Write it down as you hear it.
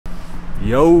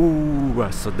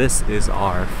Yo! So this is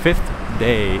our 5th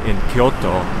day in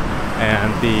Kyoto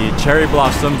and the cherry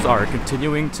blossoms are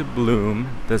continuing to bloom.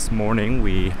 This morning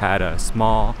we had a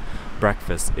small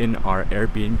breakfast in our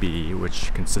Airbnb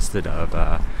which consisted of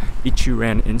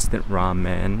Ichiran instant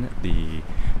ramen, the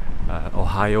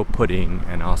Ohio pudding,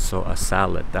 and also a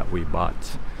salad that we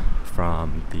bought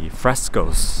from the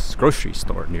Fresco's grocery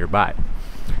store nearby.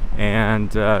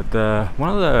 And one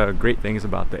of the great things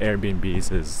about the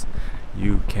Airbnbs is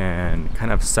you can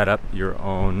kind of set up your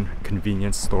own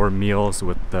convenience store meals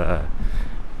with the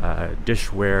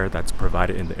dishware that's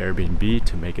provided in the Airbnb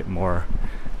to make it more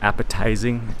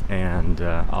appetizing. And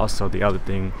also the other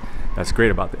thing that's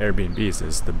great about the Airbnbs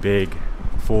is the big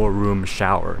full room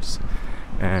showers.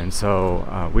 And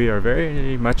so we are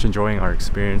very much enjoying our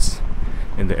experience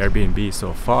in the Airbnb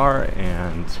so far.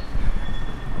 And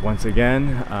once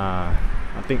again,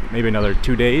 I think maybe another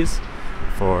 2 days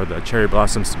for the cherry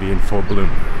blossoms to be in full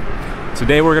bloom.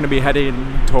 Today we're going to be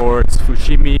heading towards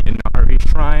Fushimi Inari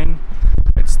Shrine.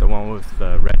 It's the one with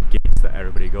the red gates that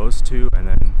everybody goes to, and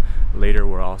then later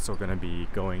we're also going to be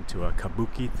going to a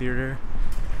Kabuki theater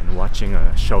and watching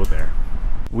a show there.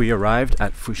 We arrived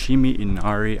at Fushimi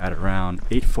Inari at around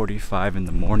 8:45 in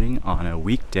the morning on a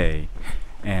weekday,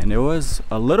 and it was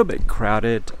a little bit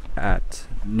crowded at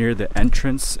near the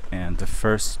entrance and the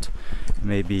first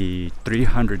maybe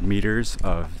 300 meters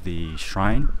of the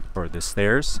shrine or the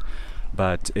stairs.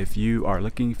 But if you are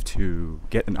looking to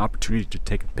get an opportunity to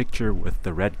take a picture with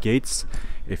the red gates,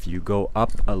 if you go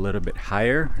up a little bit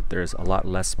higher, there's a lot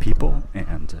less people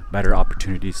and better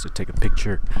opportunities to take a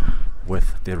picture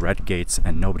with the red gates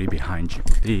and nobody behind you.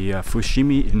 The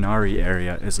Fushimi Inari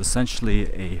area is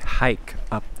essentially a hike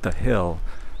up the hill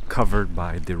covered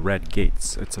by the red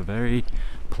gates. It's a very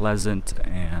pleasant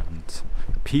and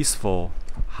peaceful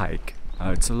hike.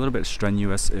 It's a little bit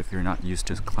strenuous if you're not used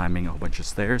to climbing a whole bunch of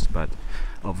stairs, but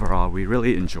overall we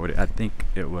really enjoyed it. I think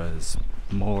it was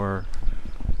more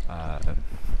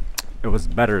it was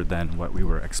better than what we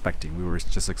were expecting. We were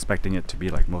just expecting it to be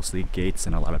like mostly gates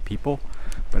and a lot of people,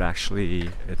 but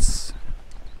actually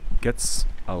gets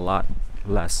a lot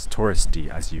less touristy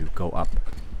as you go up.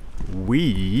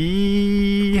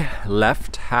 We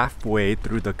left halfway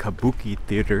through the Kabuki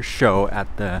theater show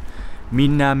at the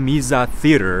Minamiza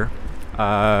theater.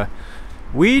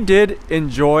 We did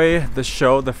enjoy the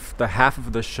show, the half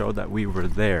of the show that we were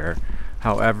there.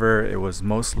 However, it was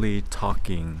mostly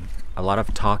talking, a lot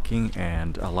of talking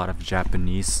and a lot of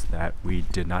Japanese that we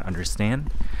did not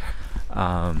understand.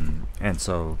 And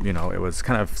so, you know, it was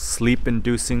kind of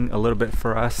sleep-inducing a little bit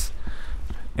for us.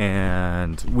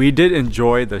 And we did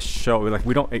enjoy the show. Like,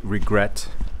 we don't regret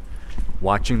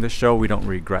watching the show. We don't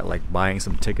regret like buying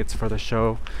some tickets for the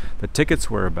show. The tickets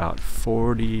were about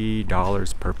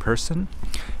 $40 per person,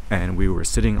 and we were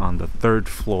sitting on the 3rd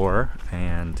floor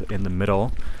and in the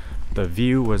middle. The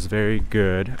view was very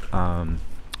good.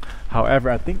 However,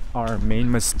 I think our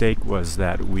main mistake was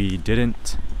that we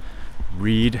didn't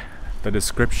read the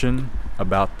description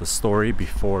about the story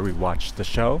before we watched the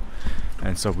show,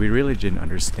 and so we really didn't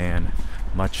understand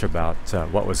much about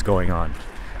what was going on.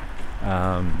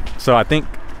 So I think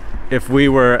if we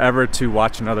were ever to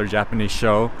watch another Japanese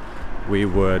show, we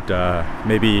would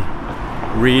maybe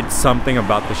read something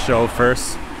about the show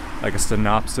first, like a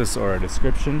synopsis or a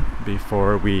description,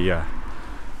 before we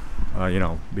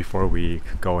before we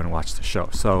go and watch the show.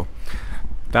 So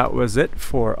that was it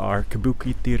for our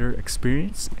Kabuki theater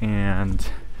experience, and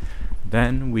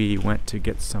then we went to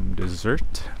get some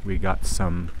dessert. We got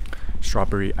some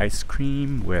strawberry ice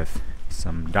cream with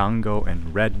some dango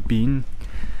and red bean.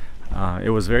 It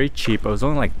was very cheap. It was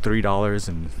only like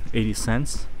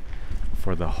 $3.80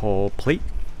 for the whole plate,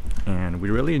 and we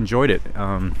really enjoyed it.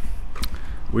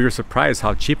 We were surprised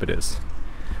how cheap it is.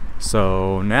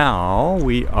 So now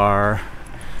we are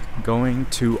going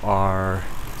to our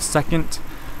second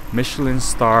Michelin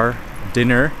star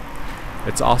dinner.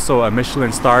 It's also a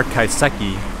Michelin star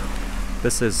Kaiseki.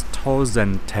 This is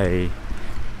Tozentei.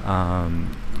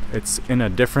 It's in a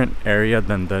different area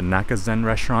than the Nakazen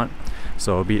restaurant,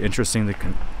 so it'll be interesting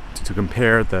to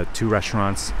compare the two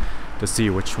restaurants to see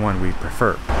which one we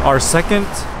prefer. Our second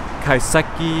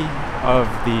Kaiseki of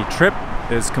the trip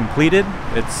is completed.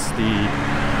 It's the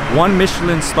 1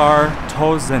 Michelin star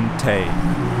Tozentei,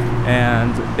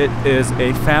 and it is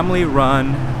a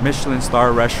family-run Michelin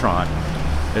star restaurant.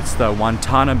 It's the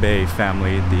Watanabe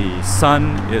family. The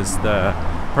son is the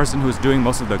person who's doing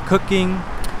most of the cooking,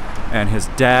 and his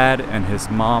dad and his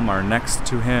mom are next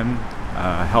to him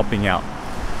helping out.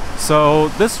 So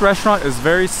this restaurant is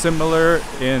very similar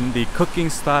in the cooking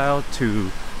style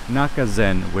to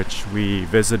Nakazen, which we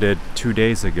visited 2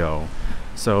 days ago.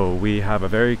 So we have a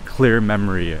very clear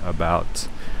memory about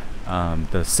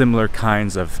the similar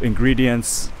kinds of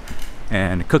ingredients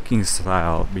and cooking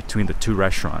style between the two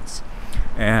restaurants.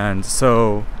 And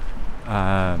so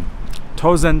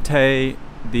Tozentei,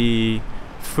 the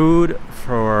food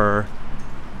for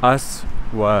us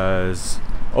was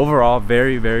overall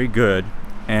very, very good.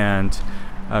 And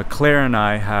Claire and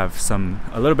I have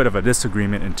a little bit of a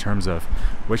disagreement in terms of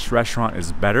which restaurant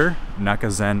is better,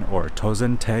 Nakazen or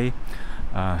Tozentei.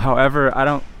 However,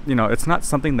 it's not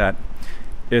something that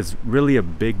is really a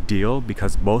big deal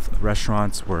because both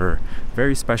restaurants were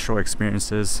very special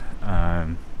experiences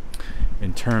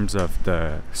in terms of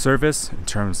the service, in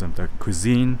terms of the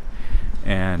cuisine,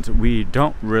 and we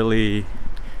don't really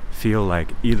feel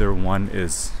like either one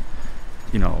is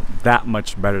that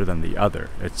much better than the other.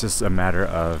 It's just a matter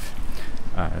of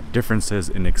differences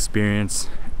in experience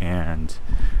and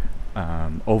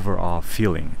overall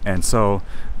feeling. And so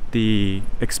the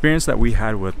experience that we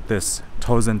had with this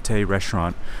Tozentei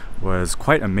restaurant was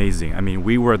quite amazing. I mean,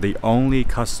 we were the only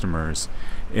customers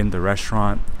in the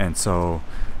restaurant, and so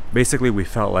basically we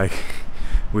felt like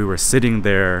we were sitting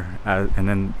there and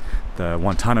then the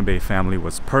Watanabe family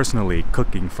was personally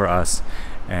cooking for us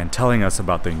and telling us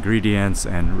about the ingredients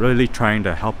and really trying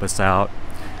to help us out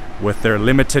with their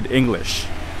limited English.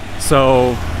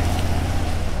 So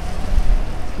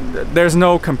there's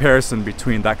no comparison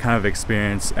between that kind of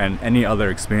experience and any other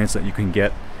experience that you can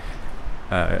get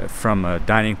from a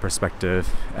dining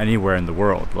perspective anywhere in the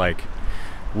world. Like,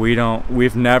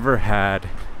 we've never had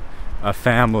a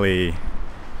family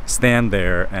stand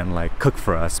there and like cook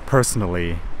for us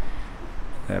personally,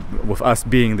 with us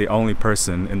being the only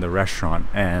person in the restaurant,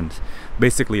 and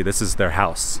basically this is their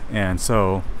house. And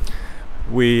so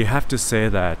we have to say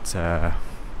that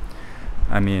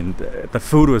the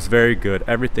food was very good.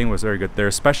 Everything was very good.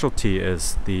 Their specialty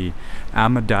is the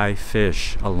amadai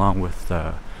fish along with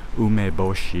the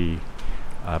umeboshi,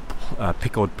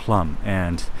 pickled plum,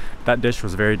 and that dish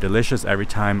was very delicious. Every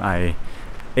time I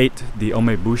ate the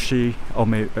umeboshi,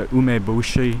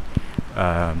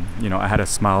 I had a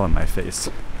smile on my face.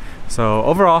 So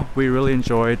overall, we really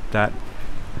enjoyed that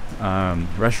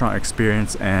restaurant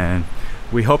experience, and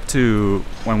we hope to,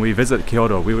 when we visit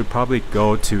Kyoto, we would probably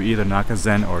go to either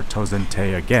Nakazen or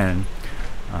Tozentei again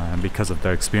because of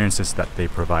the experiences that they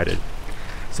provided.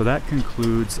 So that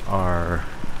concludes our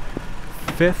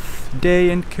 5th day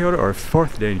in Kyoto, or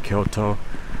 4th day in Kyoto.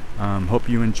 Hope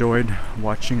you enjoyed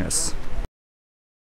watching us.